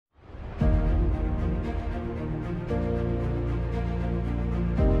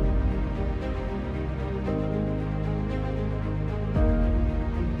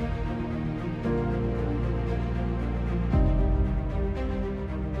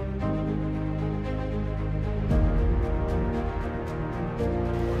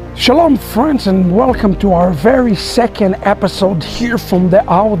Shalom friends, and welcome to our very second episode here from the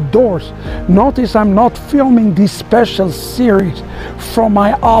outdoors. Notice I'm not filming this special series from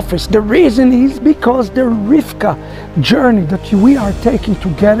my office. The reason is because the Rebeca journey that we are taking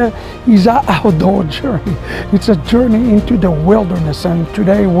together is an outdoor journey. It's a journey into the wilderness, and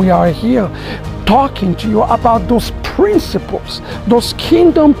today we are here talking to you about those principles, those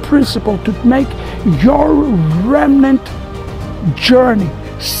kingdom principles to make your remnant journey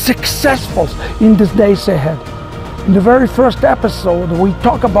successful in these days ahead. In the very first episode, we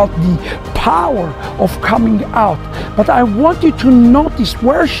talk about the power of coming out, but I want you to notice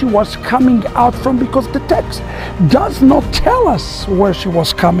where she was coming out from, because the text does not tell us where she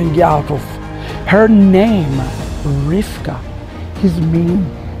was coming out of. Her name, Rebeca, is mean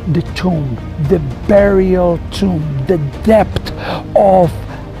the tomb, the burial tomb, the depth of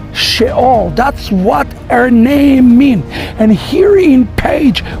Sheol. That's what her name means. And here in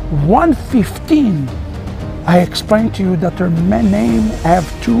page 115, I explained to you that her name have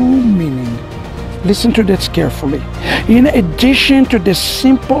two meanings. Listen to this carefully. In addition to the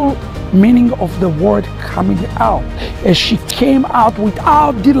simple meaning of the word coming out, as she came out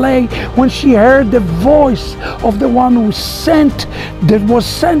without delay when she heard the voice of the one who that was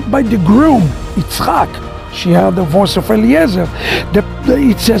sent by the groom, Itzhak. She heard the voice of Eliezer.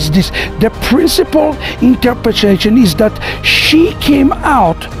 It says this: the principal interpretation is that she came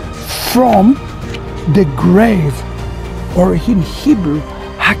out from the grave, or in Hebrew,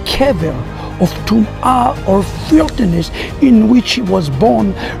 Kever, of tum'ah or filthiness, in which she was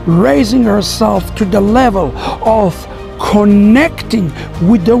born, raising herself to the level of connecting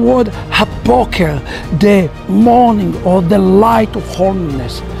with the word haboker, the morning or the light of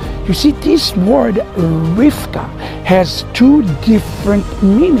holiness. You see, this word Rebeca has two different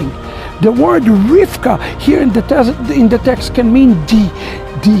meanings. The word Rebeca here in the text can mean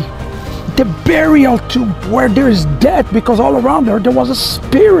the burial tomb, where there is death, because all around her there was a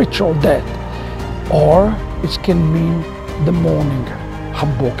spiritual death. Or it can mean the morning,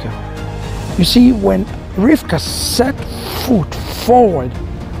 haboker. You see, when Rebeca set foot forward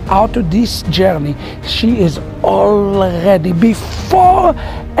out of this journey, she is already, before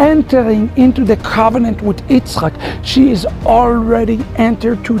entering into the covenant with Itzhak, she is already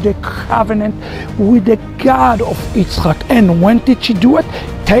entered to the covenant with the God of Itzhak. And when did she do it?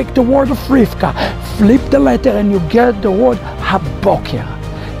 Take the word of Rebeca, flip the letter, and you get the word haboker,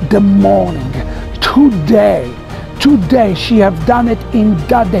 the morning. Today she have done it in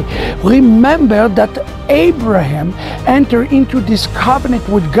that day. Remember that Abraham entered into this covenant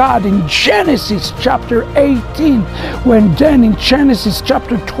with God in Genesis chapter 18, when then in Genesis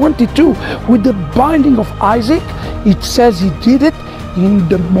chapter 22, with the binding of Isaac, it says he did it in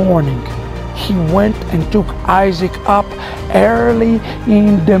the morning. He went and took Isaac up early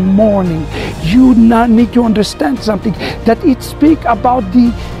in the morning. You now need to understand something, that it speaks about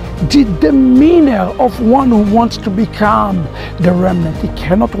the demeanor of one who wants to become the remnant. He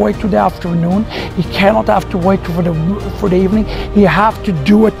cannot wait to the afternoon. He cannot have to wait for the evening. He have to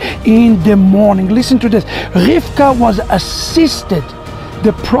do it in the morning. Listen to this. Rebeca was assisted.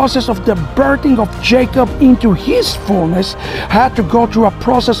 The process of the birthing of Jacob into his fullness had to go through a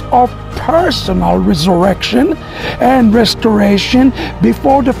process of personal resurrection and restoration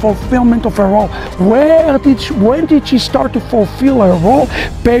before the fulfillment of her role. When did she start to fulfill her role?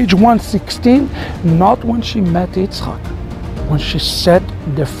 Page 116. Not when she met Itzhak, when she set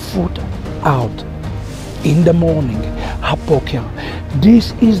the foot out in the morning, haboker.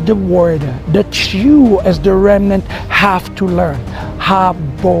 This is the word that you as the remnant have to learn,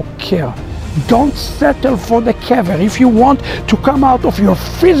 haboker. Don't settle for the Kever. If you want to come out of your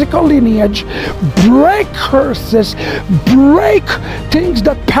physical lineage, break curses, break things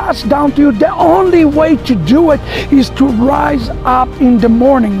that pass down to you, the only way to do it is to rise up in the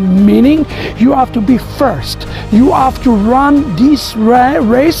morning, meaning you have to be first. You have to run this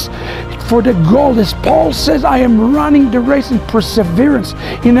race for the goal. As Paul says, I am running the race in perseverance.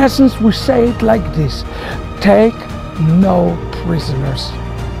 In essence, we say it like this: take no prisoners,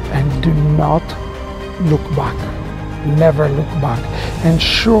 and do not look back. Never look back. And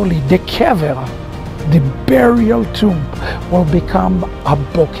surely the Kever, the burial tomb, will become a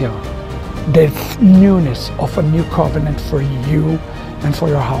haboker, the newness of a new covenant for you and for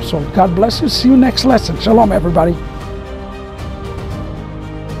your household. God bless you. See you next lesson. Shalom, everybody.